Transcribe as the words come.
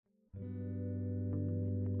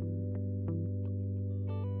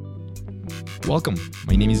Welcome.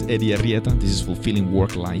 My name is Eddie Arrieta. This is Fulfilling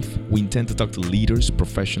Work Life. We intend to talk to leaders,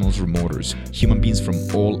 professionals, remoters, human beings from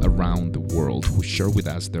all around the world who share with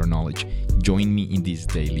us their knowledge. Join me in this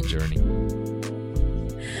daily journey.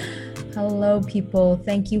 Hello, people.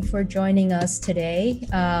 Thank you for joining us today.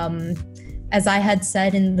 As I had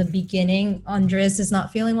said in the beginning, Andres is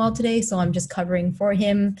not feeling well today, so I'm just covering for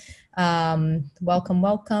him.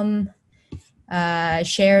 Welcome.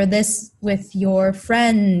 Share this with your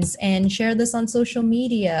friends and share this on social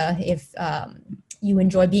media if you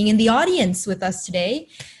enjoy being in the audience with us today.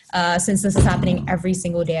 Since this is happening every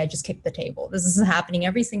single day, I just kicked the table. This is happening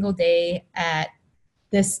every single day at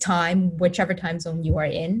this time, whichever time zone you are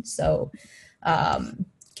in. So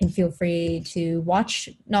can feel free to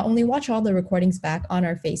not only watch all the recordings back on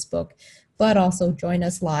our Facebook, but also join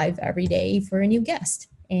us live every day for a new guest.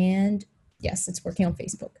 And yes, it's working on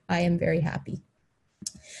Facebook. I am very happy.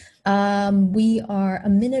 We are a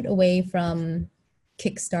minute away from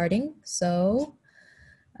kickstarting, so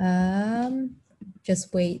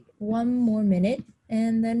just wait one more minute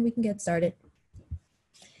and then we can get started.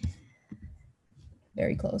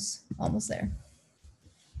 Very close, almost there.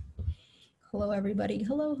 Hello, everybody.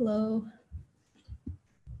 Hello.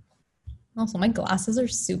 Also, my glasses are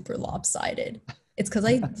super lopsided. It's because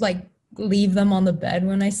I leave them on the bed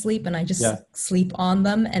when I sleep, and I just sleep on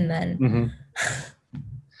them, and then. Mm-hmm.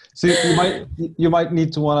 So you might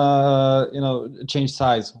need to wanna change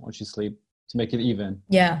size once you sleep to make it even.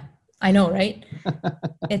 Yeah, I know, right?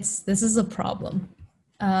 This is a problem.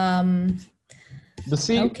 But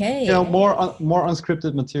see, okay. More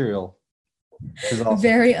unscripted material. Awesome.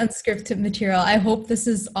 Very unscripted material. I hope this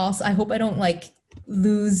is awesome. I hope I don't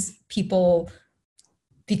lose people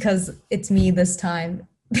because it's me this time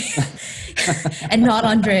and not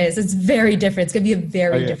Andres. It's very different. It's gonna be a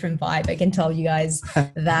very different vibe. I can tell you guys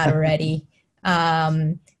that already.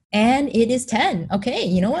 And it is 10. Okay,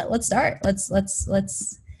 you know what? Let's start.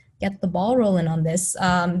 Let's get the ball rolling on this.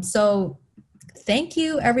 So thank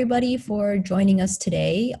you, everybody, for joining us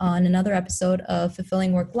today on another episode of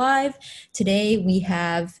Fulfilling Work Live. Today, we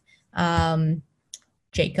have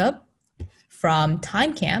Jacob from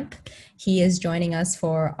TimeCamp. He is joining us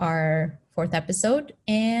for our 4th episode.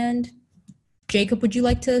 And Jacob, would you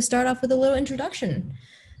like to start off with a little introduction?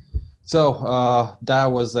 So that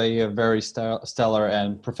was a very stellar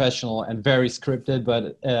and professional and very scripted,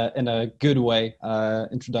 but in a good way,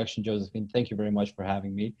 introduction, Josephine. Thank you very much for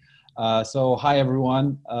having me. So hi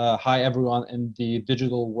everyone in the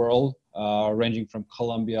digital world, ranging from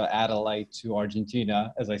Colombia, Adelaide to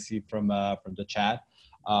Argentina, as I see from the chat.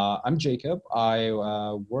 I'm Jacob. I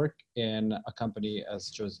work in a company, as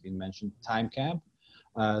Josephine mentioned, TimeCamp.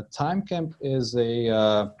 TimeCamp is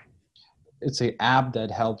it's an app that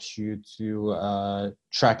helps you to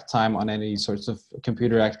track time on any sorts of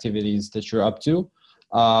computer activities that you're up to.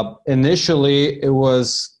 Initially, it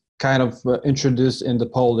was kind of introduced in the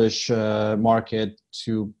Polish market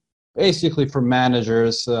to basically for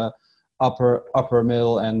managers, upper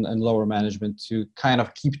middle and lower management to kind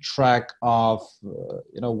of keep track of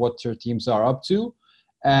what your teams are up to.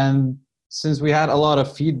 And since we had a lot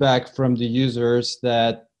of feedback from the users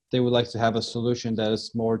that they would like to have a solution that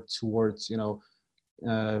is more towards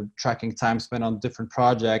tracking time spent on different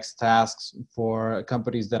projects, tasks for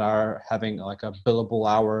companies that are having like a billable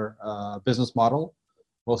hour business model,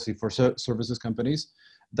 mostly for services companies.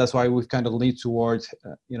 That's why we've kind of leaned towards,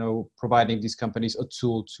 providing these companies a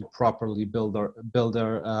tool to properly build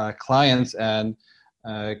their clients and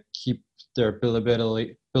keep their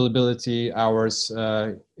billability hours,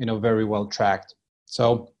 very well tracked.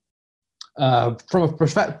 So from a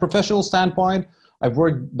professional standpoint, I've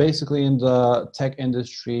worked basically in the tech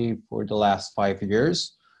industry for the last 5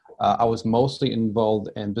 years. I was mostly involved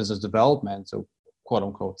in business development, so quote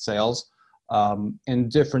unquote sales. In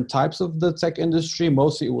different types of the tech industry.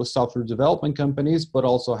 Mostly it was software development companies, but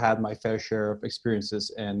also had my fair share of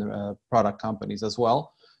experiences in product companies as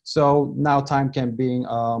well. So now TimeCamp being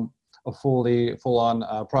a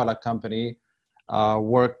full-on product company,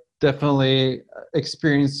 work definitely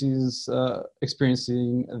experiencing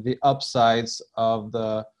the upsides of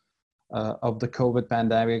the COVID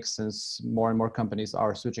pandemic, since more and more companies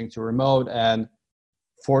are switching to remote. And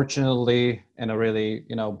fortunately, in a really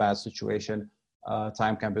bad situation,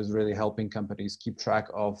 TimeCamp is really helping companies keep track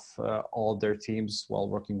of all their teams while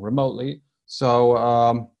working remotely.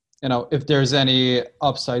 So if there's any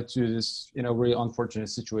upside to this really unfortunate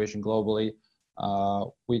situation globally,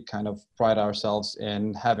 we kind of pride ourselves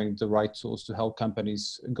in having the right tools to help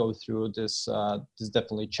companies go through this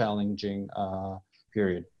definitely challenging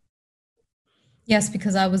period. Yes,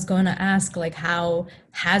 because I was going to ask, like, how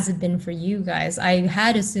has it been for you guys? I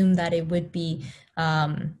had assumed that it would be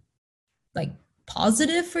um, like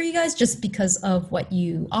positive for you guys just because of what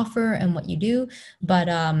you offer and what you do. But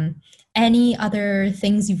any other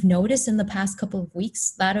things you've noticed in the past couple of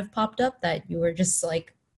weeks that have popped up that you were just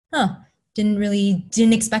like, huh,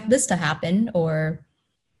 didn't expect this to happen, or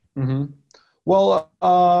Hmm. Well,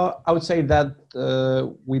 I would say that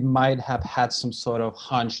we might have had some sort of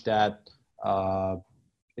hunch that uh,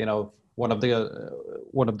 you know one of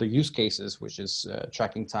the use cases, which is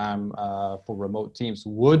tracking time for remote teams,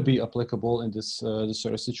 would be applicable in this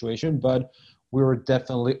sort of situation. But we were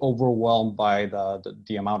definitely overwhelmed by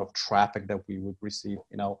the amount of traffic that we would receive,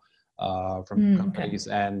 from okay. companies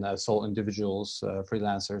and sole individuals,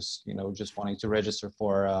 freelancers, just wanting to register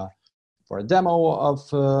for a demo of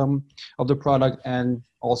the product, and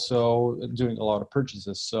also doing a lot of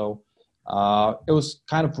purchases. So it was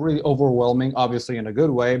kind of really overwhelming, obviously in a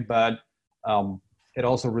good way, but it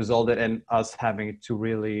also resulted in us having to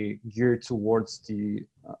really gear towards the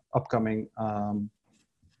upcoming,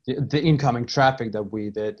 the incoming traffic that we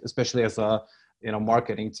did, especially as a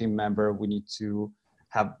marketing team member. We need to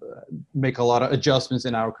have make a lot of adjustments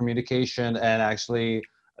in our communication and actually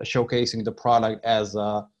showcasing the product as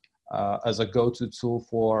a go-to tool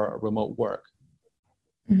for remote work.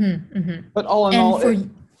 But all in And all, for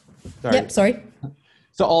sorry. yep, sorry.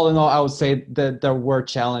 So all in all, I would say that there were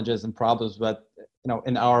challenges and problems, but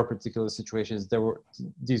in our particular situations,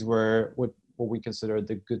 these were what we consider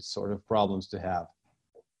the good sort of problems to have.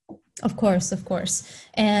 Of course, of course.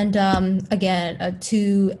 And again,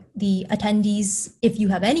 to the attendees, if you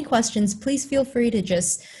have any questions, please feel free to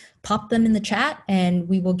just pop them in the chat and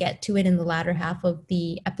we will get to it in the latter half of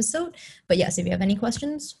the episode. But yes, if you have any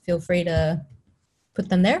questions, feel free to put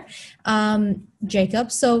them there.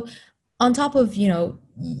 Jacob, so on top of,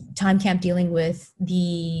 TimeCamp dealing with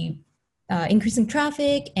the increasing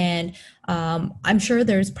traffic, and I'm sure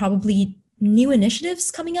there's probably new initiatives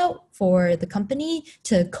coming out for the company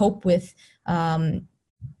to cope with COVID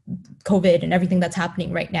and everything that's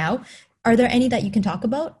happening right now. Are there any that you can talk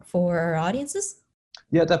about for our audiences?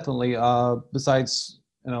 Yeah, definitely. Besides,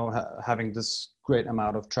 having this great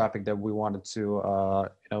amount of traffic that we wanted to,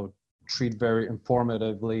 treat very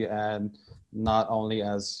informatively and not only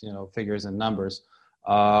as figures and numbers.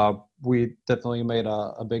 We definitely made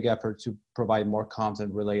a big effort to provide more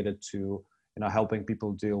content related to helping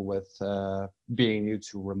people deal with being new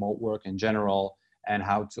to remote work in general, and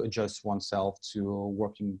how to adjust oneself to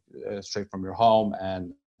working straight from your home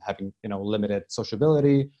and having limited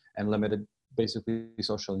sociability and limited basically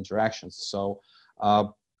social interactions. So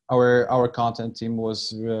our content team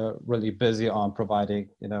was really busy on providing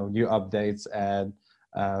new updates and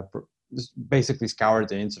just basically scoured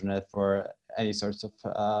the internet for any sorts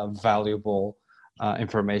of valuable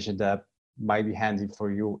information that might be handy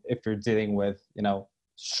for you if you're dealing with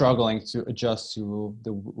struggling to adjust to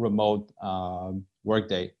the remote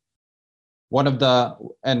workday. One of the,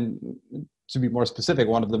 and to be more specific,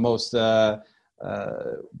 one of the most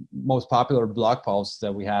popular blog posts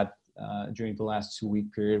that we had during the last 2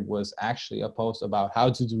 week period was actually a post about how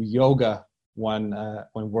to do yoga when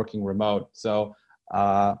working remote. So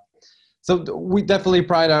we definitely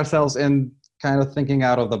pride ourselves in kind of thinking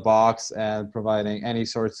out of the box and providing any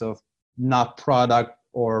sorts of not product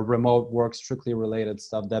or remote work strictly related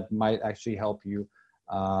stuff that might actually help you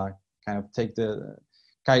kind of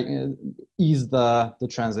ease the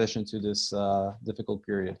transition to this difficult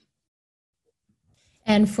period.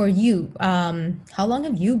 And for you, how long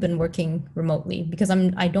have you been working remotely? Because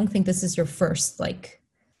I don't think this is your first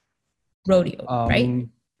rodeo, right?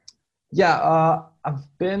 Yeah, I've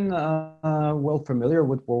been well familiar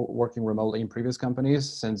with working remotely in previous companies,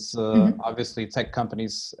 since obviously tech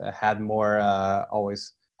companies had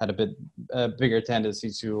always had a bit bigger tendency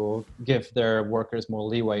to give their workers more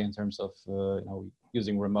leeway in terms of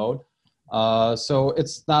using remote. So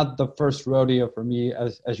it's not the first rodeo for me,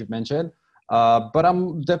 as you've mentioned. But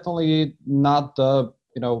I'm definitely not the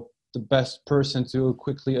best person to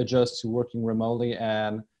quickly adjust to working remotely,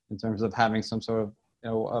 and in terms of having some sort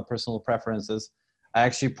of personal preferences. I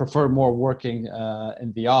actually prefer more working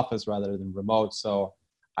in the office rather than remote. So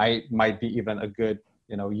I might be even a good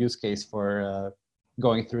use case for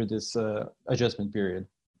going through this adjustment period.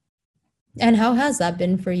 And how has that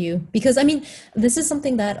been for you? Because I mean, this is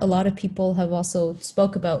something that a lot of people have also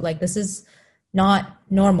spoke about. Like, this is not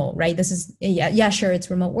normal, right? This is, yeah, sure, it's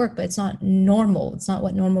remote work, but it's not normal. It's not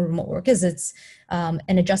what normal remote work is. It's an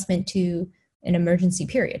adjustment to an emergency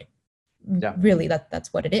period. Yeah. Really,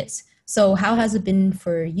 that's what it is. So how has it been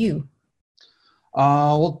for you?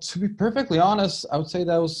 Well, to be perfectly honest, I would say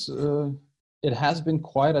that was it has been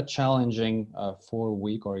quite a challenging 4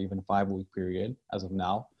 week or even 5 week period as of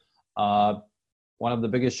now. One of the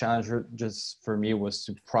biggest challenges for me was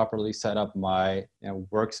to properly set up my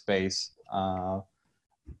workspace.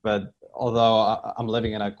 But although I'm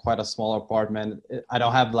living in quite a small apartment, I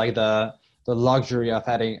don't have like the luxury of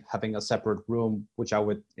having a separate room, which I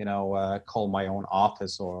would call my own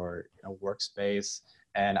office or workspace.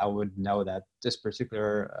 And I would know that this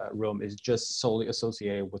particular room is just solely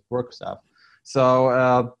associated with work stuff.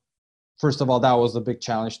 So first of all, that was a big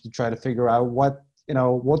challenge to try to figure out what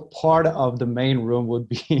part of the main room would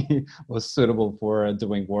be was suitable for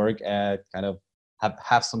doing work and kind of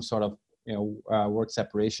have some sort of work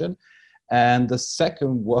separation. And the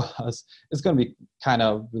second was, it's going to be kind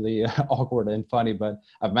of really awkward and funny, but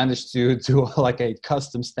I've managed to do like a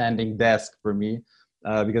custom standing desk for me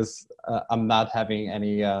because I'm not having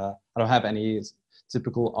any, I don't have any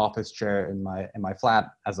typical office chair in my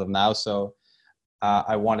flat as of now. So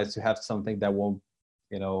I wanted to have something that won't,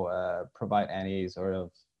 provide any sort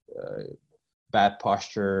of bad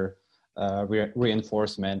posture,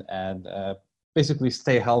 reinforcement, and basically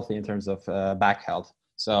stay healthy in terms of back health.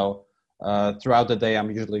 So throughout the day,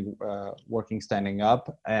 I'm usually working standing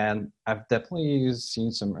up, and I've definitely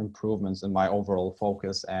seen some improvements in my overall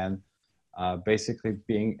focus and basically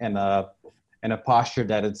being in a posture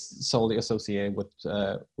that is solely associated with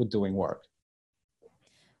doing work.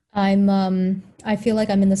 I feel like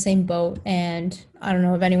I'm in the same boat, and I don't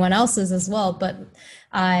know if anyone else is as well, but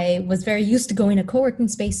I was very used to going to co-working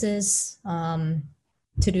spaces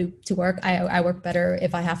to work. I work better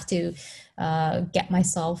if I have to get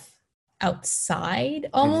myself outside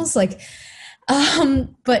almost like,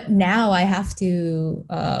 but now I have to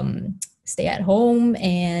stay at home,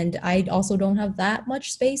 and I also don't have that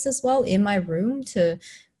much space as well in my room to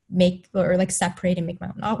make or like separate and make my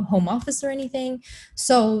own home office or anything.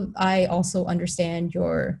 So I also understand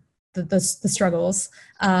the struggles.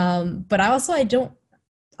 But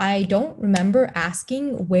I don't remember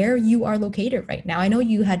asking where you are located right now. I know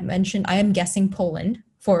you had mentioned, I am guessing Poland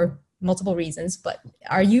for multiple reasons, but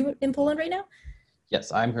are you in Poland right now?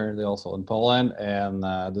 Yes, I'm currently also in Poland, and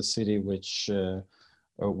the city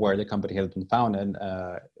where the company has been founded,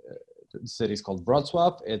 the city is called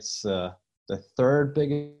Wrocław. It's the third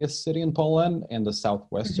biggest city in Poland in the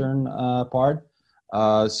southwestern part.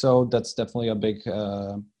 So that's definitely a big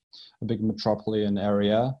metropolitan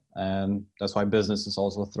area, and that's why businesses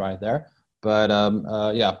also thrive there. But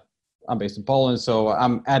yeah, I'm based in Poland, so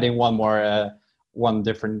I'm adding one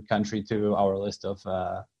different country to our list of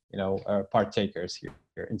partakers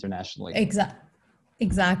here internationally.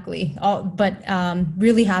 Exactly. But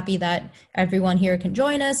really happy that everyone here can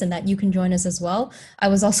join us and that you can join us as well. I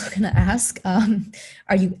was also going to ask,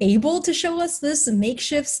 are you able to show us this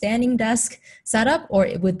makeshift standing desk setup, or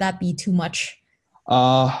would that be too much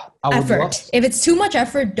effort? If it's too much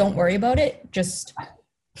effort, don't worry about it.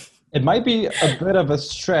 It might be a bit of a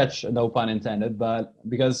stretch, no pun intended, but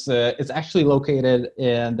because it's actually located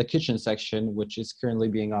in the kitchen section, which is currently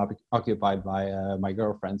being occupied by my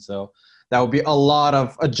girlfriend. So that would be a lot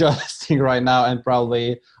of adjusting right now, and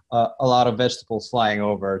probably a lot of vegetables flying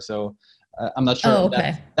over. So I'm not sure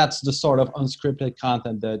that's the sort of unscripted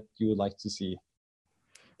content that you would like to see.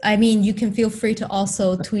 I mean, you can feel free to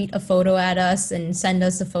also tweet a photo at us and send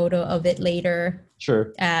us a photo of it later.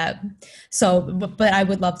 Sure. But I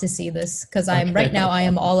would love to see this, because right now I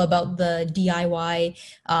am all about the DIY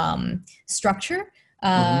structure.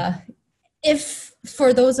 If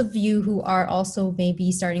for those of you who are also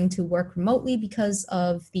maybe starting to work remotely because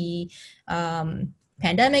of the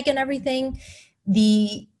pandemic and everything,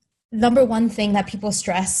 the number one thing that people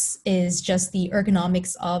stress is just the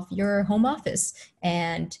ergonomics of your home office.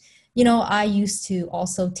 And, I used to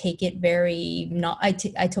also take it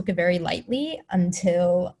I took it very lightly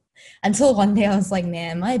until one day I was like,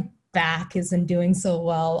 man, my back isn't doing so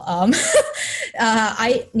well.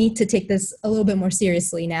 I need to take this a little bit more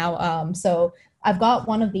seriously now. So I've got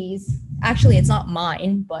one of these. Actually, it's not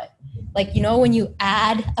mine, but like, when you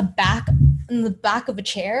add a back in the back of a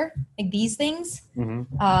chair, like these things,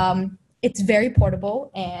 it's very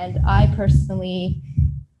portable. And I personally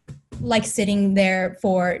like sitting there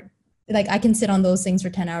for, like, I can sit on those things for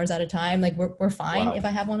 10 hours at a time. Like we're fine. Wow. If I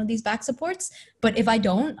have one of these back supports, but if I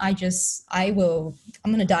don't, I'm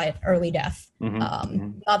going to die an early death.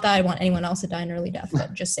 Not that I want anyone else to die an early death,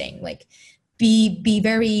 but just saying, like, be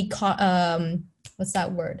very, what's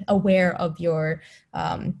that word? Aware of your,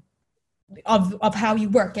 of how you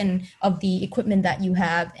work and of the equipment that you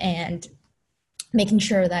have. And making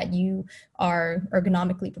sure that you are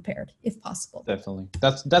ergonomically prepared if possible. Definitely.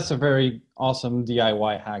 That's a very awesome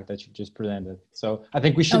DIY hack that you just presented. So I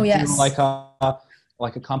think we should Oh, do yes. like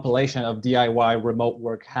a compilation of DIY remote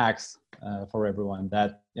work hacks for everyone.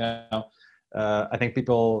 That I think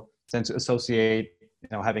people tend to associate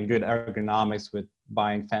having good ergonomics with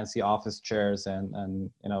buying fancy office chairs and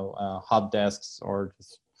hot desks or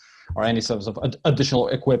any sorts of additional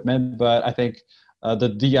equipment. But I think the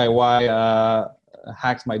DIY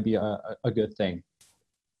hacks might be a good thing.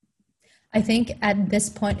 I think at this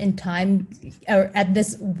point in time, or at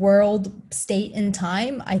this world state in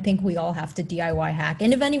time, I think we all have to DIY hack.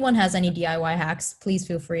 And if anyone has any DIY hacks, please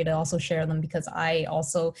feel free to also share them, because I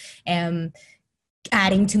also am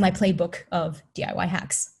adding to my playbook of DIY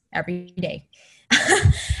hacks every day.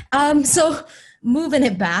 So moving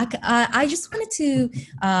it back, I just wanted to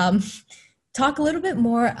talk a little bit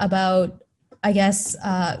more about, I guess,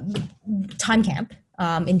 TimeCamp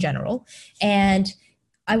in general. And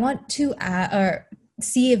I want to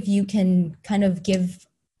see if you can kind of give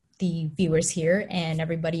the viewers here and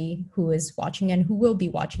everybody who is watching and who will be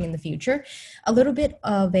watching in the future a little bit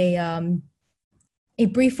of a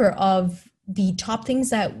briefer of the top things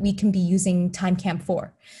that we can be using TimeCamp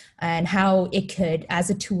for, and how it could, as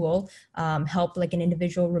a tool, help like an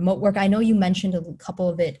individual remote work. I know you mentioned a couple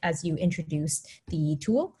of it as you introduced the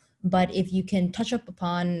tool, but if you can touch up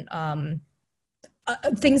upon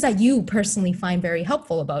things that you personally find very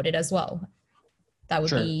helpful about it as well, that would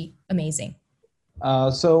Sure. be amazing.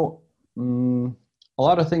 So a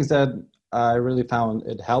lot of things that I really found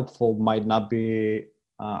it helpful might not be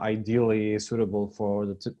ideally suitable for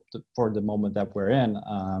the moment that we're in,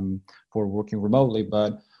 for working remotely.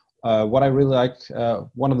 But what I really like,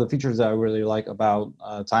 one of the features that I really like about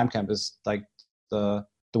TimeCamp is like the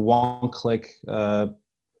one-click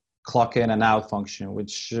clock in and out function,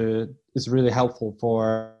 which is really helpful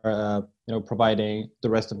for providing the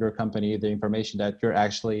rest of your company the information that you're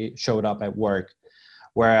actually showed up at work.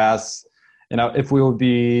 Whereas if we would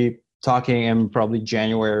be talking in probably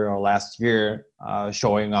January or last year,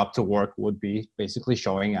 showing up to work would be basically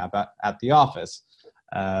showing up at the office,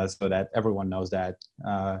 so that everyone knows that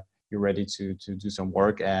you're ready to do some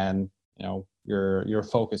work, and your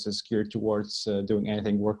focus is geared towards doing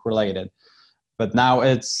anything work related. But now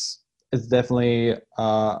it's definitely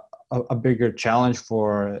a bigger challenge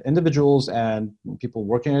for individuals and people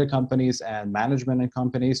working at companies and management in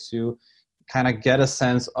companies to kind of get a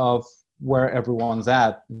sense of where everyone's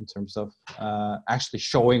at in terms of actually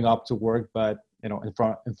showing up to work, but in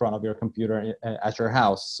front of your computer at your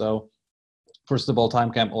house. So first of all,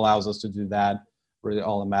 TimeCamp allows us to do that really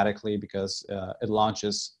automatically, because it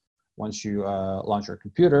launches once you launch your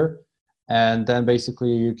computer, and then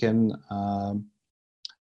basically you can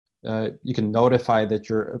notify that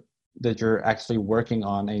you're actually working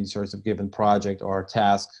on any sorts of given project or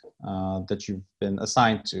task that you've been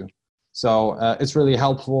assigned to. So it's really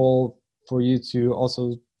helpful for you to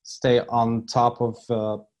also stay on top of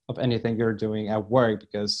anything you're doing at work,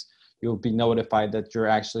 because you'll be notified that you're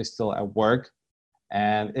actually still at work.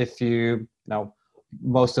 And if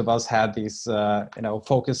most of us had these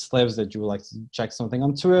focus slips that you would like to check something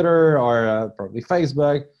on Twitter or probably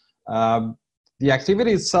Facebook. The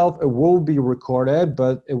activity itself, it will be recorded,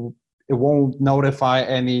 but it won't notify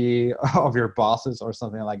any of your bosses or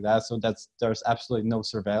something like that. So there's absolutely no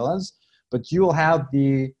surveillance, but you will have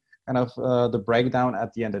the kind of the breakdown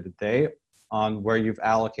at the end of the day on where you've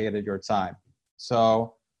allocated your time.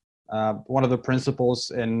 So one of the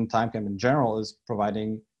principles in TimeCamp in general is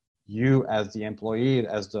providing you as the employee,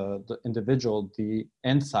 as the individual, the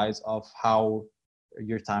insights of how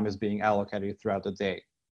your time is being allocated throughout the day.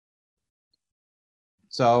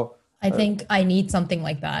 So I think I need something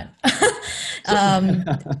like that.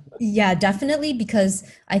 Yeah, definitely, because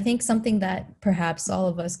I think something that perhaps all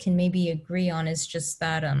of us can maybe agree on is just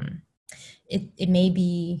that it may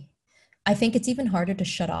be, I think it's even harder to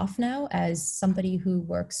shut off now as somebody who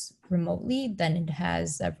works remotely than it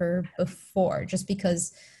has ever before, just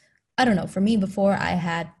because, I don't know, for me before, I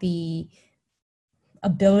had the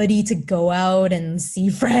ability to go out and see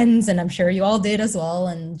friends, and I'm sure you all did as well,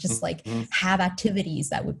 and just like have activities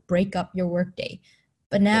that would break up your workday.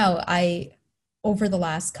 But now over the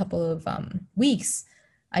last couple of weeks,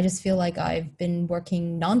 I just feel like I've been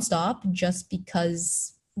working nonstop, just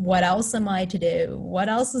because what else am I to do? What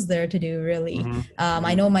else is there to do, really?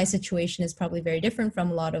 I know my situation is probably very different from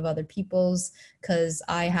a lot of other people's, because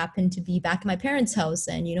I happen to be back at my parents' house,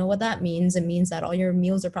 and you know what that means? It means that all your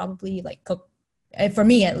meals are probably like cooked. For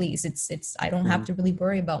me, at least, it's I don't have to really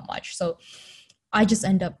worry about much. So I just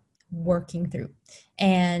end up working through.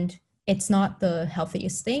 And it's not the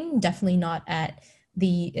healthiest thing, definitely not at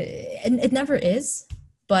the, and it never is,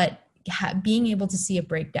 but being able to see a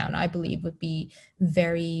breakdown, I believe, would be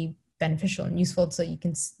very beneficial and useful, so you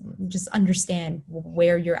can just understand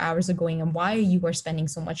where your hours are going and why you are spending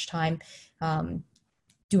so much time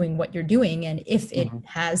doing what you're doing, and if it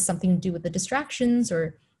has something to do with the distractions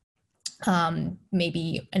or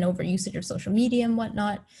maybe an overusage of social media and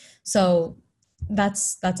whatnot. So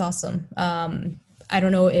that's awesome. I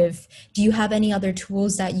don't know do you have any other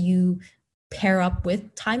tools that you pair up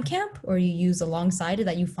with TimeCamp or you use alongside it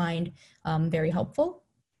that you find very helpful?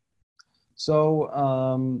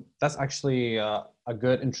 So that's actually a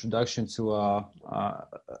good introduction to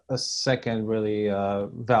a second really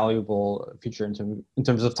valuable feature in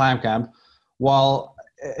terms of TimeCamp. While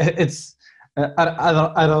it's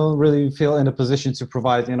I don't really feel in a position to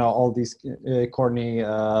provide all these corny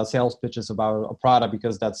sales pitches about a product,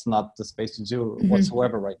 because that's not the space to do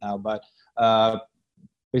whatsoever right now. But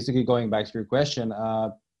basically, going back to your question,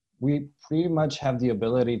 we pretty much have the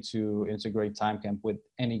ability to integrate TimeCamp with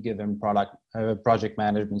any given project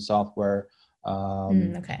management software,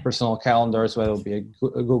 personal calendars, whether it be a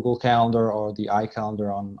Google Calendar or the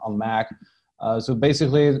iCalendar on Mac. So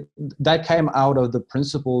basically, that came out of the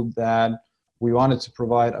principle that we wanted to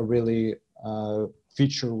provide a really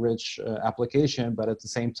feature-rich application, but at the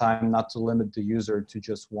same time, not to limit the user to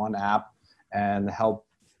just one app and help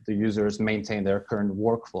the users maintain their current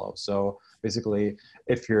workflow. So basically,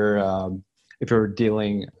 if you're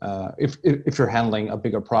dealing, if you're handling a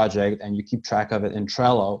bigger project and you keep track of it in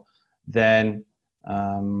Trello, then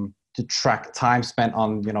to track time spent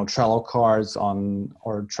on Trello cards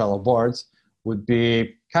or Trello boards would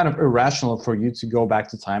be kind of irrational for you to go back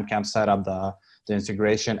to TimeCamp, set up the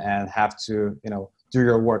integration, and have to do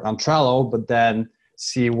your work on Trello, but then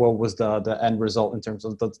see what was the end result in terms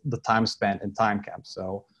of the time spent in TimeCamp.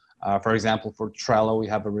 So for example, for Trello, we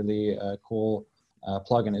have a really cool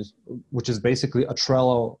plugin which is basically a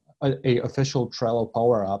official Trello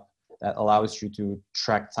power up that allows you to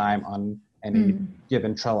track time on any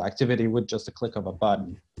given Trello activity with just a click of a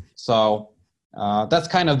button. So that's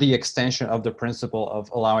kind of the extension of the principle of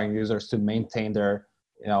allowing users to maintain their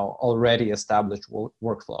already established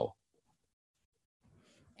workflow.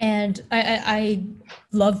 And I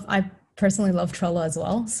personally love Trello as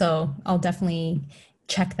well, so I'll definitely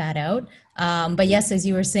check that out. But yes, as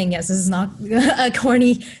you were saying, yes, this is not a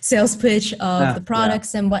corny sales pitch of the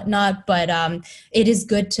products and whatnot, but it is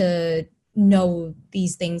good to know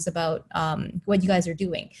these things about what you guys are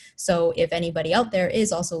doing. So if anybody out there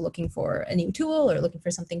is also looking for a new tool or looking for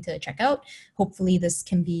something to check out, hopefully this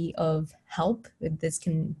can be of help. This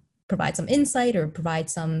can provide some insight or provide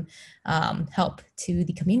some help to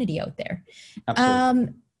the community out there.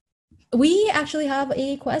 Absolutely. We actually have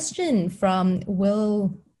a question from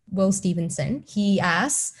Will Stevenson. He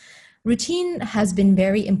asks, routine has been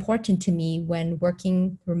very important to me when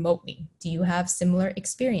working remotely. Do you have similar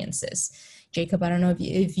experiences? Jacob, I don't know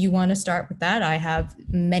if you want to start with that. I have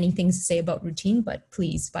many things to say about routine, but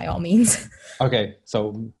please, by all means. Okay,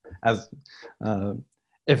 so as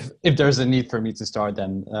if there's a need for me to start,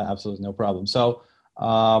 then absolutely no problem. So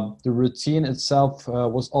the routine itself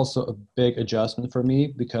was also a big adjustment for me,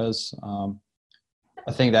 because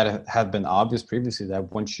I think that it had been obvious previously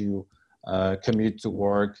that once you commute to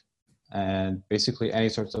work, and basically any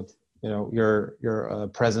sorts of your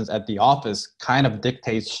presence at the office kind of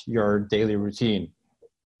dictates your daily routine.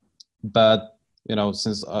 But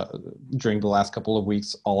since during the last couple of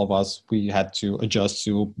weeks, all of us, we had to adjust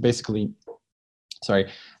to basically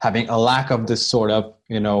having a lack of this sort of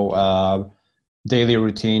daily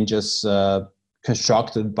routine just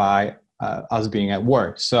constructed by us being at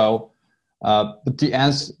work. So but to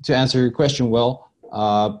answer your question, Will,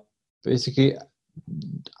 basically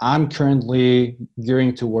I'm currently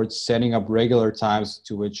gearing towards setting up regular times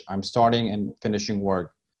to which I'm starting and finishing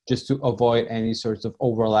work, just to avoid any sorts of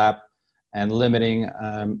overlap and limiting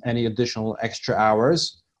any additional extra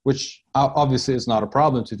hours, which obviously is not a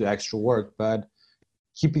problem to do extra work, but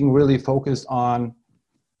keeping really focused on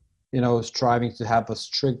striving to have a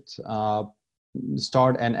strict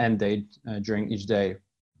start and end date during each day.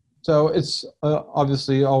 So it's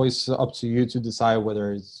obviously always up to you to decide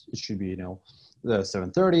whether it should be the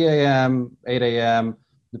 7:30 a.m., 8 a.m.,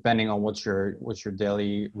 depending on what's your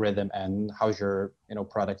daily rhythm and how's your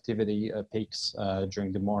productivity peaks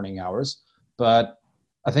during the morning hours. But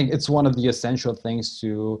I think it's one of the essential things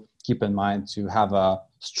to keep in mind, to have a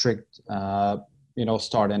strict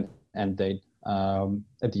start and end date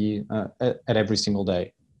at every single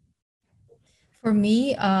day. For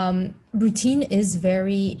me, routine is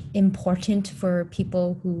very important for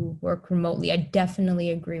people who work remotely. I definitely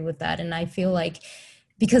agree with that. And I feel like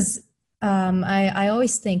because I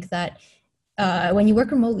always think that when you work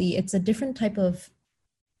remotely, it's a different type of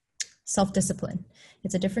self-discipline.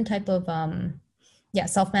 It's a different type of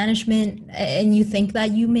self-management. And you think that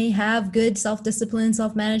you may have good self-discipline,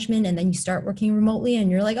 self-management, and then you start working remotely and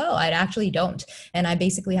you're like, oh, I actually don't. And I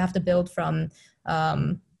basically have to build from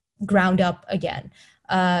ground up again.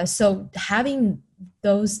 So having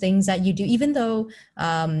those things that you do, even though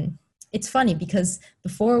it's funny because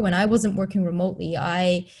before when I wasn't working remotely,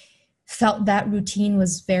 I felt that routine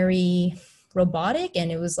was very robotic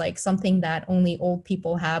and it was like something that only old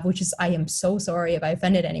people have, which is, I am so sorry if I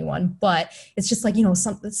offended anyone, but it's just like,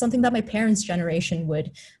 something that my parents' generation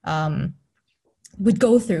would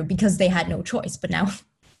go through because they had no choice. But now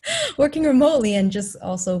working remotely and just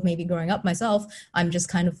also maybe growing up myself, I'm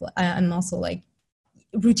also like,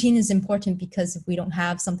 routine is important because if we don't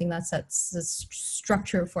have something that sets a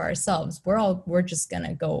structure for ourselves, we're just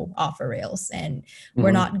gonna go off our rails and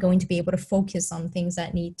we're not going to be able to focus on things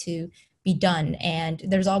that need to be done. And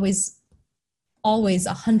there's always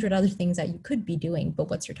 100 other things that you could be doing, but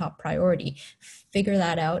what's your top priority? Figure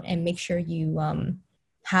that out and make sure you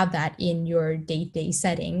have that in your day-to-day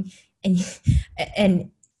setting.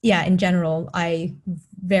 And yeah, in general, I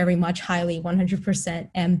very much highly 100%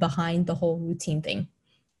 am behind the whole routine thing.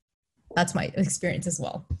 That's my experience as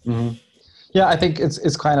well. Mm-hmm. Yeah, I think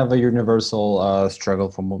it's kind of a universal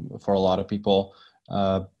struggle for a lot of people.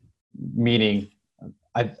 Meaning,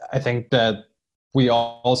 I think that we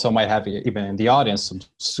also might have, even in the audience, some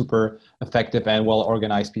super effective and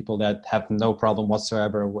well-organized people that have no problem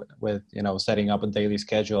whatsoever with setting up a daily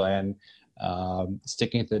schedule and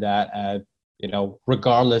sticking to that,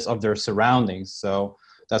 regardless of their surroundings. So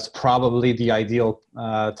that's probably the ideal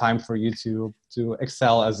time for you to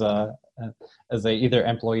excel as a either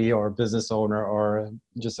employee or business owner or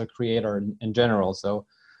just a creator in general. So,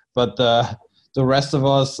 but the rest of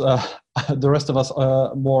us,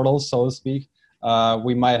 mortals, so to speak,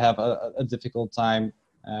 we might have a difficult time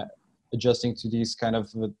adjusting to these kind of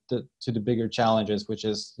to the bigger challenges, which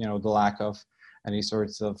is the lack of any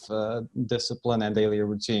sorts of discipline and daily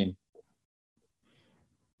routine.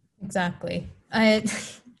 Exactly.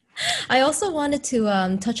 I also wanted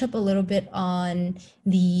to touch up a little bit on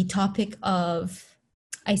the topic of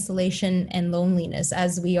isolation and loneliness,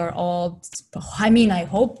 as we are all, I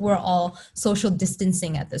hope we're all social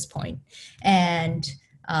distancing at this point. And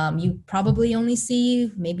you probably only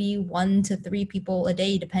see maybe 1 to 3 people a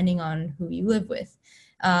day, depending on who you live with.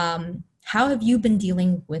 How have you been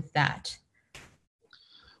dealing with that?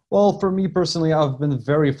 Well, for me personally, I've been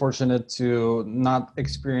very fortunate to not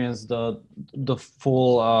experience the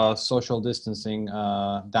full social distancing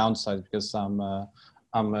downside, because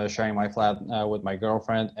I'm sharing my flat with my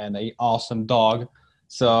girlfriend and an awesome dog.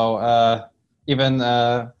 So even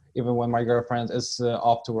when my girlfriend is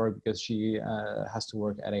off to work, because she has to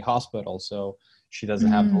work at a hospital, so she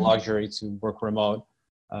doesn't have the luxury to work remote,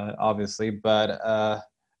 obviously. But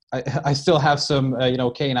I still have some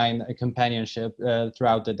canine companionship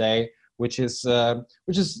throughout the day, which is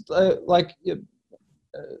like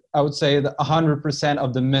I would say 100%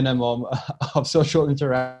 of the minimum of social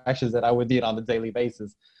interactions that I would need on a daily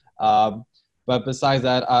basis. But besides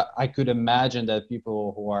that, I could imagine that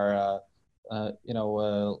people who are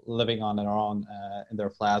living on their own in their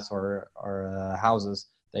flats or houses,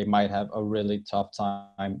 they might have a really tough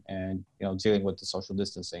time and dealing with the social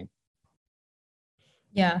distancing.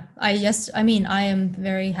 Yeah, I am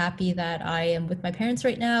very happy that I am with my parents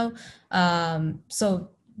right now. So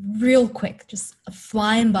real quick, just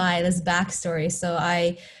flying by this backstory. So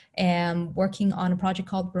I am working on a project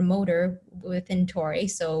called Remoter within Tory.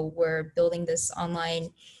 So we're building this online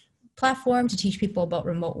platform to teach people about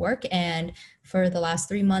remote work. And for the last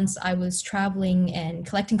 3 months, I was traveling and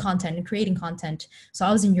collecting content and creating content. So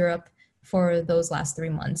I was in Europe for those last 3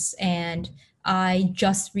 months. And I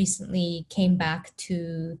just recently came back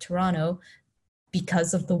to Toronto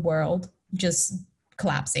because of the world just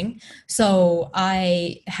collapsing. So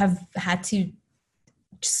I have had to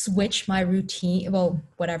switch my routine. Well,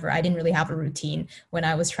 whatever. I didn't really have a routine when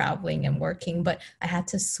I was traveling and working, but I had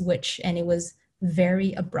to switch, and it was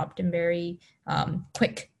very abrupt and very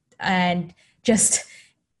quick. And just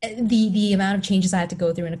the amount of changes I had to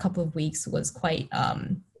go through in a couple of weeks was quite,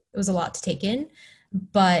 it was a lot to take in.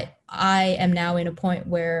 But I am now in a point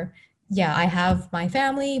where, yeah, I have my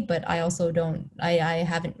family, but I also I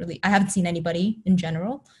haven't seen anybody in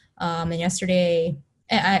general. And yesterday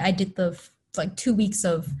I did the 2 weeks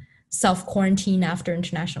of self-quarantine after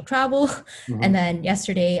international travel. Mm-hmm. And then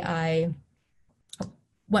yesterday I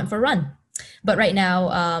went for a run. But right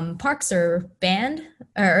now, parks are banned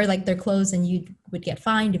or like they're closed, and you would get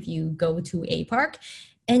fined if you go to a park.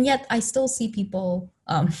 And yet, I still see people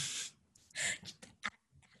the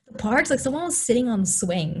parks. Like someone was sitting on the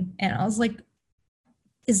swing, and I was like,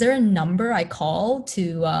 "Is there a number I call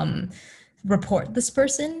to report this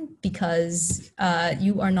person because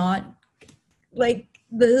you are not like?"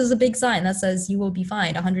 There's a big sign that says you will be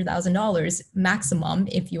fined $100,000 maximum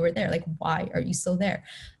if you were there. Like, why are you still there?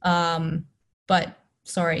 But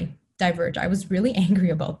sorry, diverge. I was really angry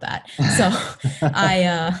about that. So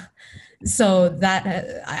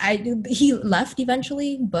he left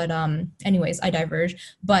eventually, but anyways, I diverge.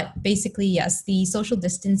 But basically, yes, the social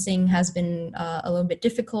distancing has been a little bit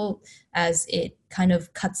difficult as it kind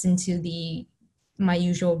of cuts into my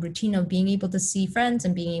usual routine of being able to see friends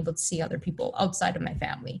and being able to see other people outside of my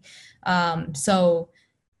family. So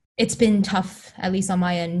it's been tough, at least on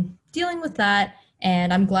my end, dealing with that.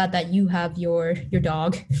 And I'm glad that you have your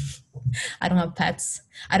dog. I don't have pets.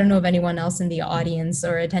 I don't know if anyone else in the audience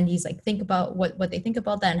or attendees like think about what they think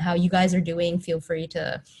about that and how you guys are doing. Feel free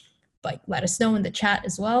to like let us know in the chat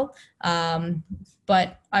as well.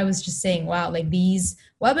 But I was just saying, wow, like these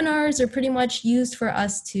webinars are pretty much used for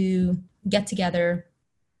us to get together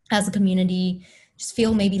as a community, just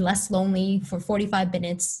feel maybe less lonely for 45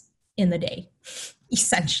 minutes in the day,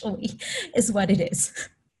 essentially, is what it is.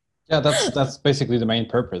 Yeah, that's basically the main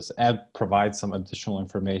purpose, and provide some additional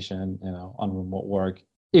information, on remote work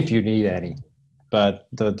if you need any. But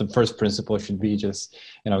the first principle should be just,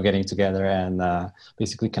 getting together and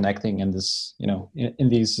basically connecting in this, in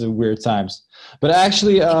these weird times. But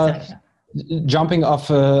actually, exactly. Jumping off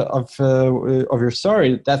of your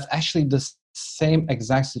story, that's actually the same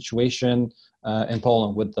exact situation in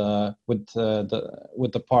Poland with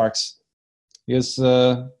the parks. Because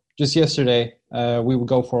just yesterday we would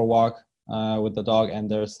go for a walk with the dog, and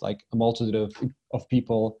there's like a multitude of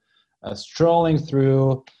people strolling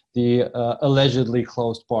through the allegedly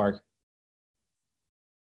closed park.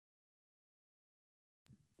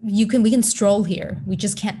 We can stroll here. We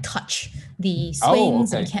just can't touch the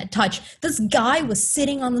swings. We can't touch. This guy was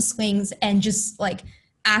sitting on the swings and just like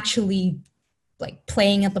actually like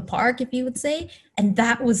playing at the park, if you would say. And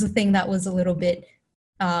that was the thing that was a little bit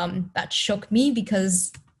that shook me,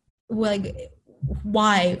 because like,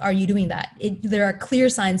 why are you doing that? There are clear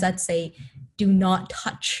signs that say do not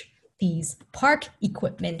touch these park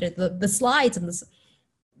equipment. The slides and this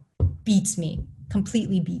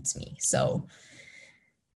completely beats me. So,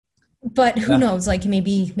 but who knows? Like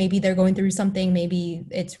maybe they're going through something. Maybe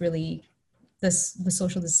it's really the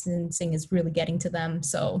social distancing is really getting to them.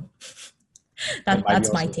 So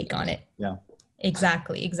that's my take on it. Yeah,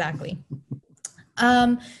 exactly.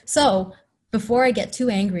 So before I get too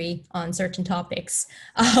angry on certain topics,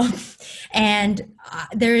 and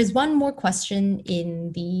there is one more question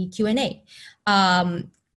in the Q&A.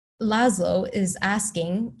 Laszlo is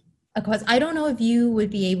asking a question. I don't know if you would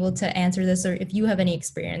be able to answer this, or if you have any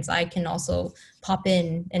experience. I can also pop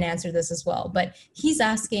in and answer this as well. But he's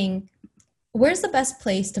asking, where's the best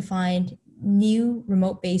place to find new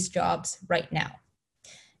remote-based jobs right now?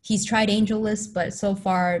 He's tried AngelList, but so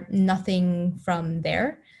far nothing from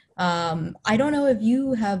there. I don't know if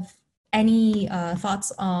you have any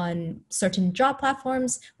thoughts on certain job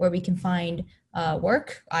platforms where we can find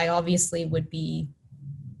work. I obviously would be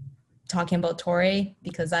talking about Torre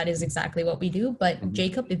because that is exactly what we do. But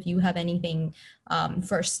Jacob, if you have anything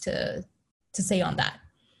first to say on that.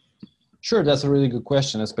 Sure, that's a really good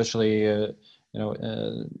question, especially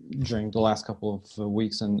during the last couple of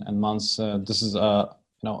weeks and months. This is a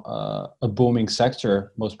booming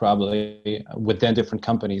sector, most probably within different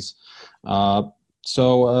companies.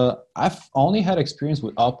 So I've only had experience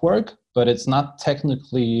with Upwork, but it's not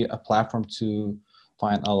technically a platform to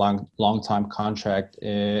find a long time contract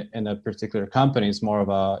in a particular company. It's more of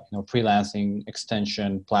a freelancing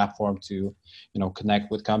extension platform to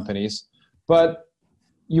connect with companies. But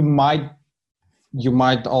you might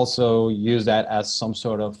also use that as some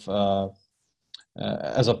sort of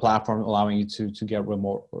as a platform allowing you to get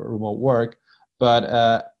remote work.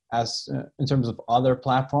 But as in terms of other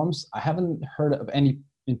platforms, I haven't heard of any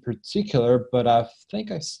in particular, but I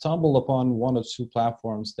think I stumbled upon one or two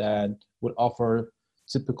platforms that would offer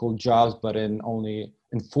typical jobs, but in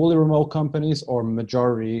fully remote companies or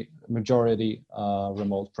majority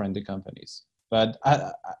remote friendly companies. But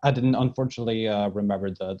I didn't unfortunately remember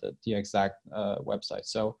the exact website.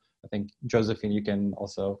 So I think Josephine, you can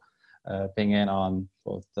also ping in on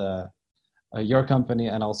both your company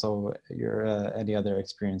and also your any other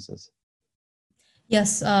experiences.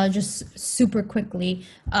 Yes, just super quickly.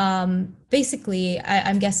 Basically,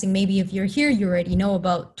 I'm guessing maybe if you're here, you already know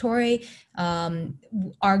about Torre.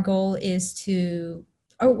 Our goal is to,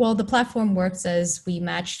 or well, the platform works as we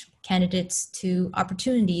match candidates to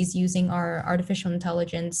opportunities using our artificial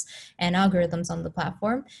intelligence and algorithms on the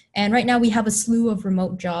platform. And right now we have a slew of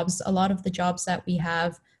remote jobs. A lot of the jobs that we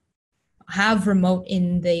have remote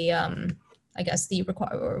in the I guess the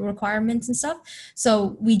requirements and stuff.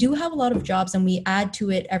 So we do have a lot of jobs and we add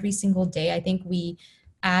to it every single day. I think we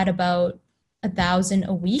add about 1,000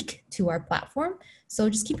 a week to our platform. So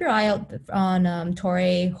just keep your eye out on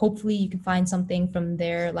Torre. Hopefully you can find something from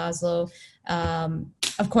there, Laszlo.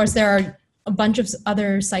 Of course, there are a bunch of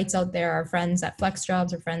other sites out there. Our friends at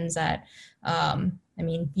FlexJobs, or friends at, I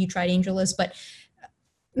mean, you tried AngelList, but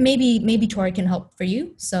maybe Torre can help for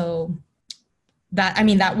you. So that, I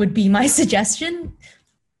mean, that would be my suggestion.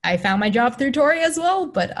 I found my job through Torre as well,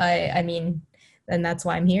 but I mean, and that's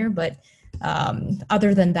why I'm here. But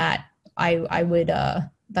other than that, I would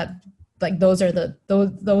that like those are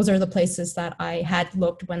the places that I had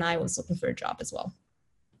looked when I was looking for a job as well.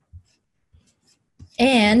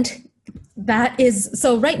 And that is,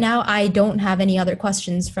 so right now I don't have any other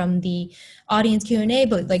questions from the audience Q&A,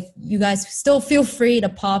 but like you guys still feel free to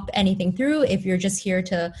pop anything through. If you're just here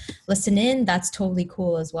to listen in, that's totally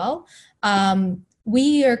cool as well.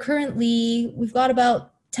 We've got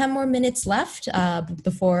about 10 more minutes left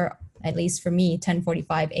before, at least for me,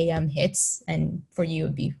 10:45 a.m. hits, and for you it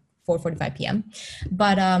would be 4:45 p.m.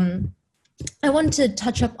 But I wanted to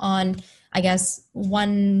touch up on, I guess,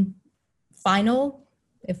 one final,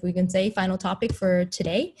 if we can say, final topic for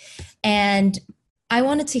today. And I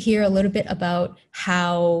wanted to hear a little bit about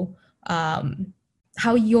how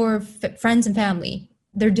your friends and family,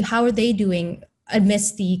 how are they doing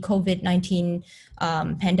amidst the COVID-19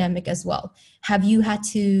 pandemic as well? Have you had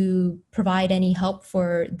to provide any help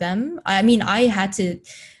for them? I mean, I had to,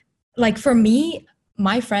 like for me,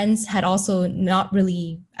 my friends had also not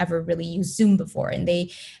really ever really used Zoom before, and they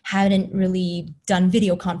hadn't really done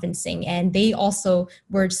video conferencing, and they also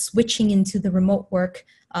were switching into the remote work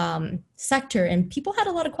sector, and people had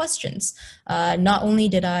a lot of questions. Not only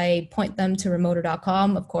did I point them to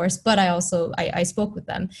remoter.com, of course, but I spoke with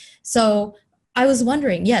them. So I was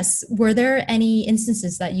wondering, yes, were there any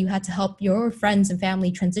instances that you had to help your friends and family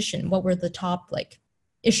transition? What were the top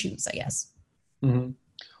issues, I guess? Mm-hmm.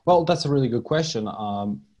 Well, that's a really good question.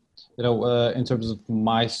 In terms of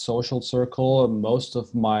my social circle, most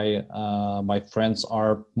of my friends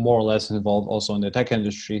are more or less involved also in the tech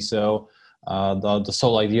industry. So the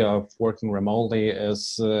sole idea of working remotely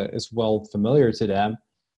is well familiar to them.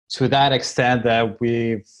 To that extent that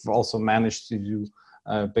we've also managed to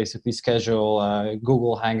basically schedule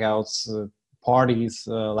Google Hangouts parties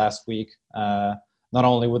last week, not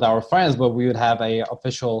only with our friends, but we would have a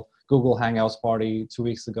official Google Hangouts party 2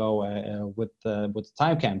 weeks ago with the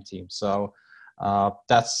TimeCamp team. So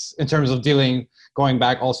that's in terms of going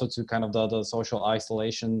back also to kind of the social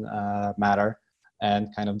isolation matter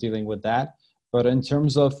and kind of dealing with that. But in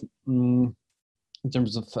terms of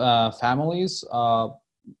families,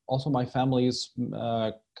 also my family is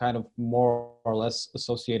kind of more or less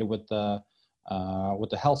associated with the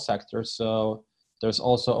health sector. So there's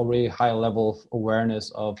also a really high level of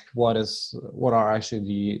awareness of what are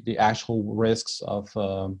actually the actual risks of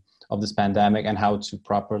this pandemic and how to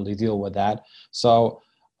properly deal with that. So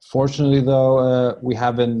fortunately, though, we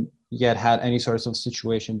haven't yet had any sorts of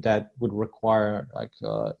situation that would require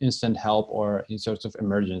instant help or any sorts of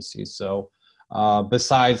emergencies. So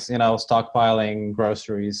besides stockpiling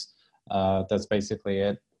groceries, that's basically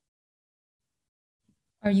it.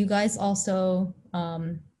 Are you guys also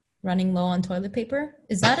running low on toilet paper?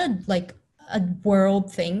 Is that a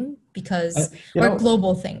world thing or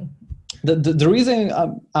global thing? The reason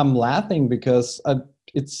I'm laughing because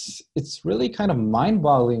it's really kind of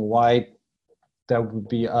mind-boggling why there would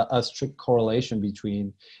be a strict correlation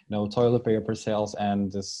between toilet paper sales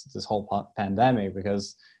and this whole pandemic,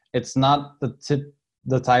 because it's not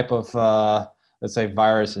the type of let's say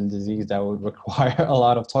virus and disease that would require a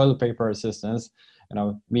lot of toilet paper assistance.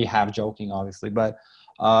 Me half joking, obviously, but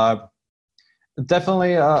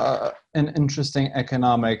definitely an interesting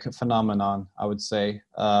economic phenomenon, I would say.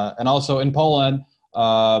 And also in Poland,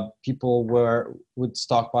 people would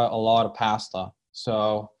stockpile a lot of pasta.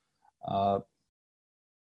 So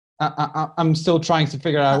I'm still trying to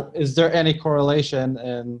figure out, is there any correlation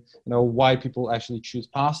in why people actually choose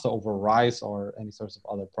pasta over rice or any sorts of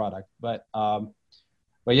other product? But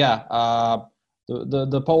yeah.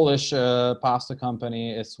 The Polish pasta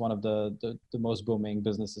company is one of the most booming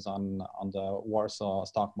businesses on the Warsaw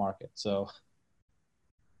stock market. So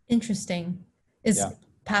interesting. Is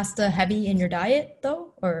pasta heavy in your diet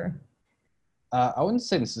though, or? I wouldn't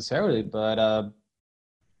say necessarily, but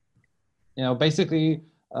basically,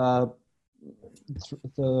 throughout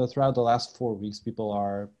the last 4 weeks, people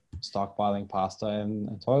are stockpiling pasta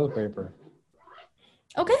and toilet paper.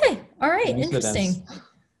 Okay, all right, interesting.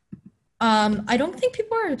 I don't think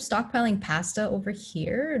people are stockpiling pasta over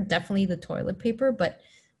here. Definitely the toilet paper, but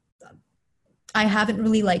I haven't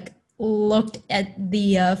really looked at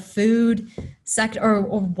the food sector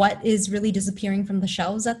or what is really disappearing from the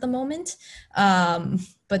shelves at the moment.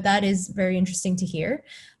 But that is very interesting to hear.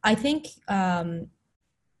 I think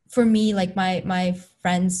for me, my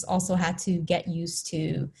friends also had to get used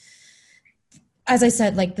to, as I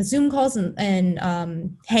said, the Zoom calls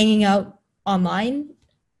and hanging out online.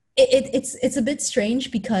 It's a bit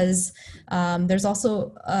strange because there's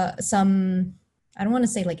also some, I don't want to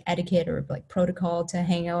say etiquette or protocol to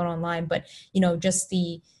hang out online, but just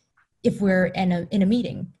if we're in a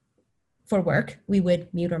meeting for work, we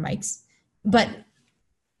would mute our mics. But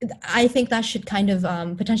I think that should kind of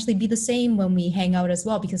potentially be the same when we hang out as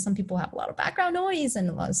well, because some people have a lot of background noise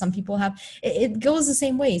and some people have, it goes the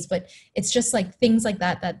same ways, but it's just things like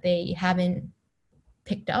that they haven't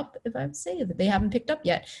picked up, if I would say that they haven't picked up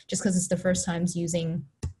yet, just because it's the first times using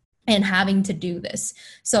and having to do this.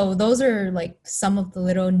 So those are some of the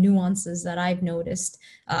little nuances that I've noticed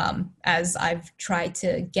as I've tried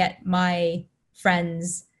to get my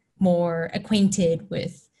friends more acquainted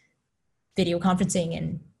with video conferencing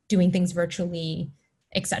and doing things virtually,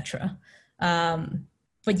 etc.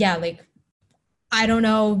 But yeah, I don't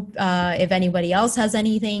know if anybody else has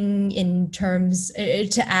anything in terms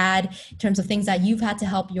to add in terms of things that you've had to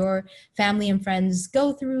help your family and friends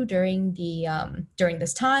go through during the during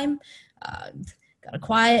this time. Got a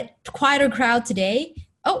quieter crowd today.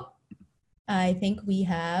 Oh, I think we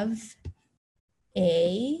have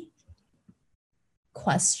a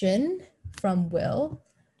question from Will.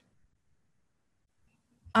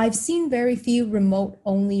 I've seen very few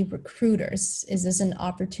remote-only recruiters. Is this an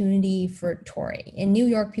opportunity for Tory? In New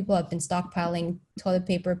York, people have been stockpiling toilet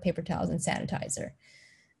paper, paper towels, and sanitizer.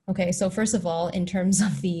 Okay, so first of all, in terms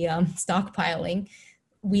of the stockpiling,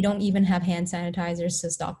 we don't even have hand sanitizers to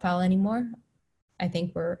stockpile anymore. I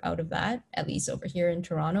think we're out of that, at least over here in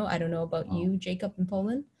Toronto. I don't know about you, Jacob, in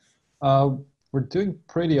Poland. We're doing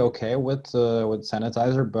pretty okay with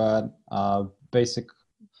sanitizer, but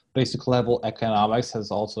basic level economics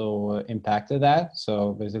has also impacted that.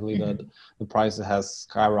 So basically the price has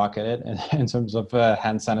skyrocketed in terms of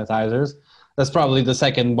hand sanitizers. That's probably the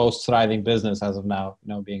second most thriving business as of now,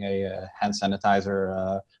 being a hand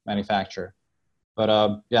sanitizer manufacturer.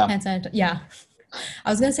 But yeah. Yeah. I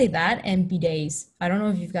was going to say that and bidets. I don't know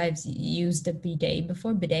if you guys used a bidet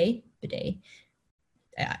before. Bidet.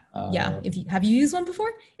 Yeah. Have you used one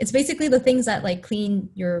before? It's basically the things that clean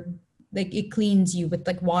your, it cleans you with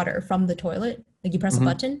water from the toilet. You press a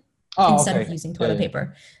button instead of using toilet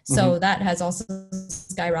paper. So that has also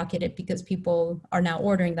skyrocketed because people are now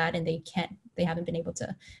ordering that and they haven't been able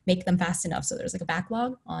to make them fast enough. So there's a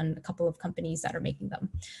backlog on a couple of companies that are making them.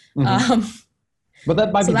 But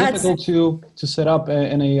that might be difficult to set up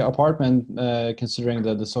in a apartment considering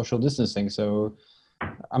the social distancing. So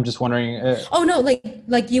I'm just wondering. Oh no,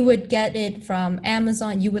 you would get it from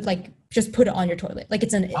Amazon. You would just put it on your toilet.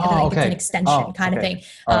 It's an extension kind of thing.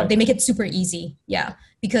 Right. They make it super easy. Yeah,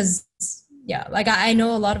 because I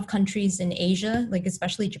know a lot of countries in Asia,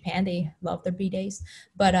 especially Japan, they love their bidets,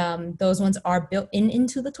 but those ones are built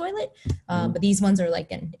into the toilet. But these ones are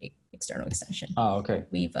an external extension. Oh, okay.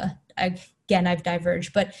 We've I've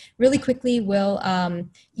diverged, but really quickly, Will,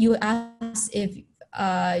 you asked if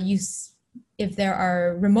there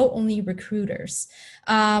are remote-only recruiters.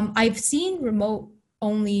 I've seen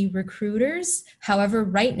remote-only recruiters. However,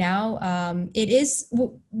 right now,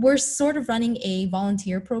 we're sort of running a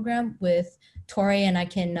volunteer program with Tory, and I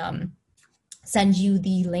can send you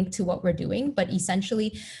the link to what we're doing. But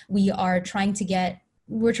essentially, we're trying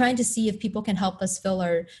to see if people can help us fill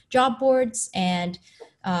our job boards and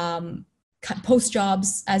post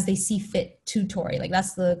jobs as they see fit to Tory.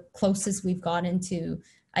 That's the closest we've gotten to,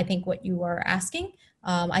 I think, what you are asking.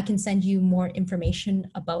 I can send you more information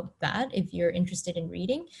about that if you're interested in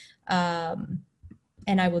reading. And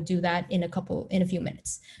I will do that in a few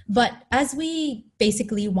minutes. But as we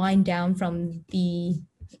basically wind down from this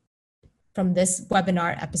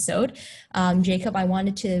webinar episode, Jacob, I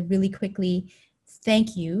wanted to really quickly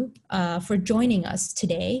thank you for joining us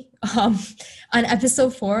today on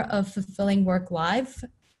episode 4 of Fulfilling Work Live.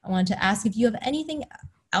 I wanted to ask if you have anything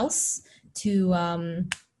else to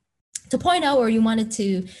point out or you wanted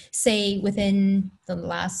to say within the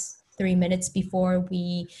last 3 minutes before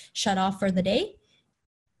we shut off for the day?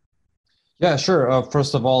 Yeah, sure.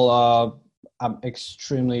 First of all, I'm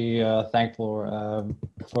extremely thankful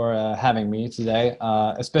for having me today,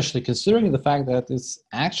 especially considering the fact that it's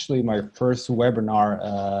actually my first webinar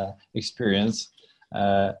experience,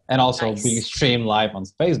 and also Nice. being streamed live on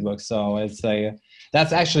Facebook. So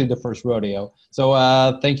that's actually the first rodeo. So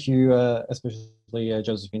thank you, especially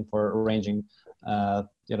Josephine, for arranging, and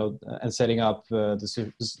setting up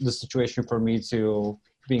the situation for me to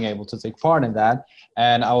being able to take part in that.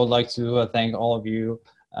 And I would like to thank all of you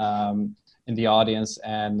in the audience,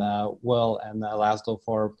 and Will and Laszlo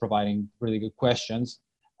for providing really good questions.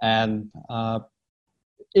 And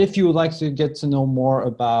if you would like to get to know more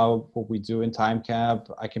about what we do in TimeCamp,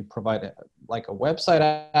 I can provide a website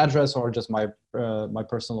address or just my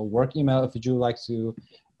personal work email if you would like to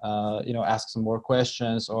ask some more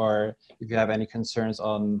questions, or if you have any concerns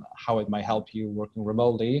on how it might help you working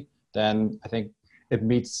remotely. Then I think it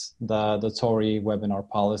meets the Tory webinar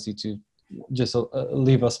policy to just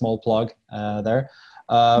leave a small plug there.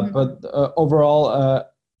 But overall,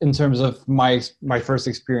 in terms of my first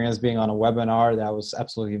experience being on a webinar, that was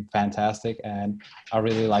absolutely fantastic, and I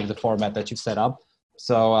really like the format that you've set up.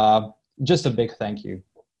 So just a big thank you.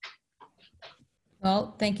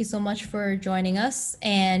 Well, thank you so much for joining us,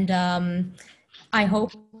 and I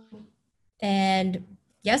hope, and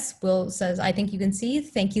yes, Will says, I think you can see.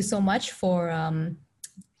 Thank you so much for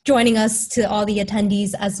joining us, to all the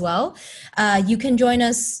attendees as well. You can join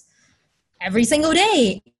us every single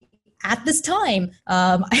day at this time.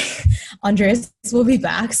 Andres will be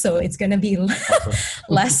back, so it's going to be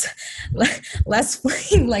less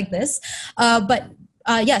like this. But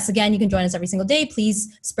yes, again, you can join us every single day.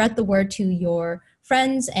 Please spread the word to your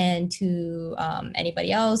friends and to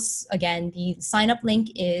anybody else. Again, the sign-up link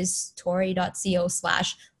is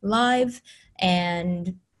tory.co/live.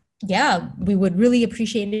 And yeah, we would really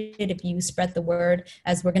appreciate it if you spread the word,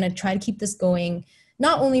 as we're going to try to keep this going,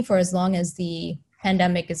 not only for as long as the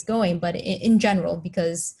pandemic is going, but in general,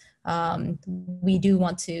 because we do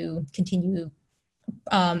want to continue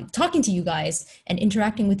talking to you guys and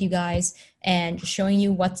interacting with you guys and showing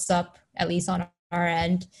you what's up, at least on our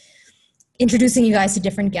end, introducing you guys to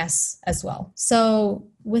different guests as well. So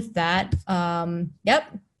with that,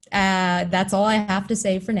 that's all I have to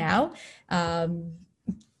say for now.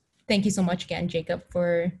 Thank you so much again, Jacob,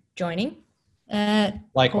 for joining.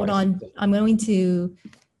 Likewise. Hold on, I'm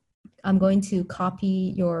going to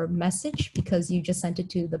copy your message because you just sent it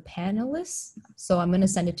to the panelists. So I'm going to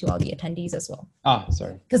send it to all the attendees as well. Ah,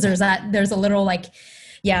 sorry. Because there's a little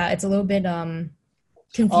it's a little bit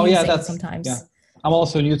confusing sometimes. Yeah. I'm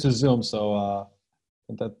also new to Zoom, so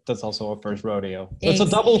that's also a first rodeo. So it's a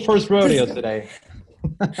double first rodeo today.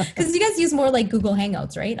 Because you guys use more like Google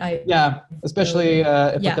Hangouts, right? Especially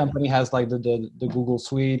if the company has the Google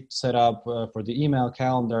Suite set up for the email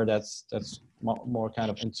calendar. That's more kind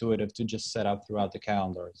of intuitive to just set up throughout the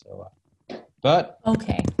calendar. So, but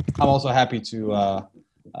okay, I'm also happy to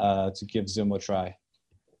give Zoom a try.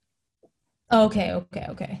 Okay,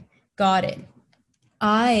 got it.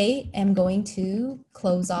 I am going to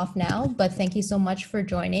close off now, but thank you so much for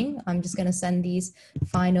joining. I'm just going to send these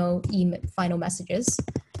final messages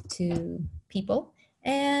to people.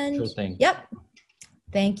 And sure thing. Yep.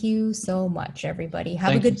 Thank you so much, everybody.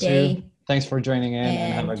 Have a good day. Thanks for joining in,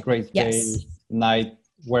 and have a great day, night,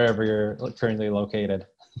 wherever you're currently located.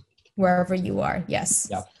 Wherever you are, yes.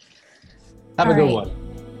 Yeah. Have a good one.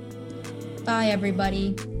 Bye,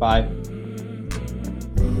 everybody. Bye.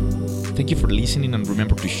 Thank you for listening, and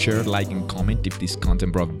remember to share, like, and comment if this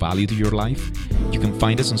content brought value to your life. You can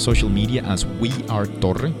find us on social media as We Are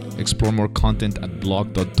Torre. Explore more content at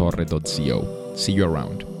blog.torre.co. See you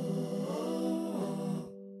around.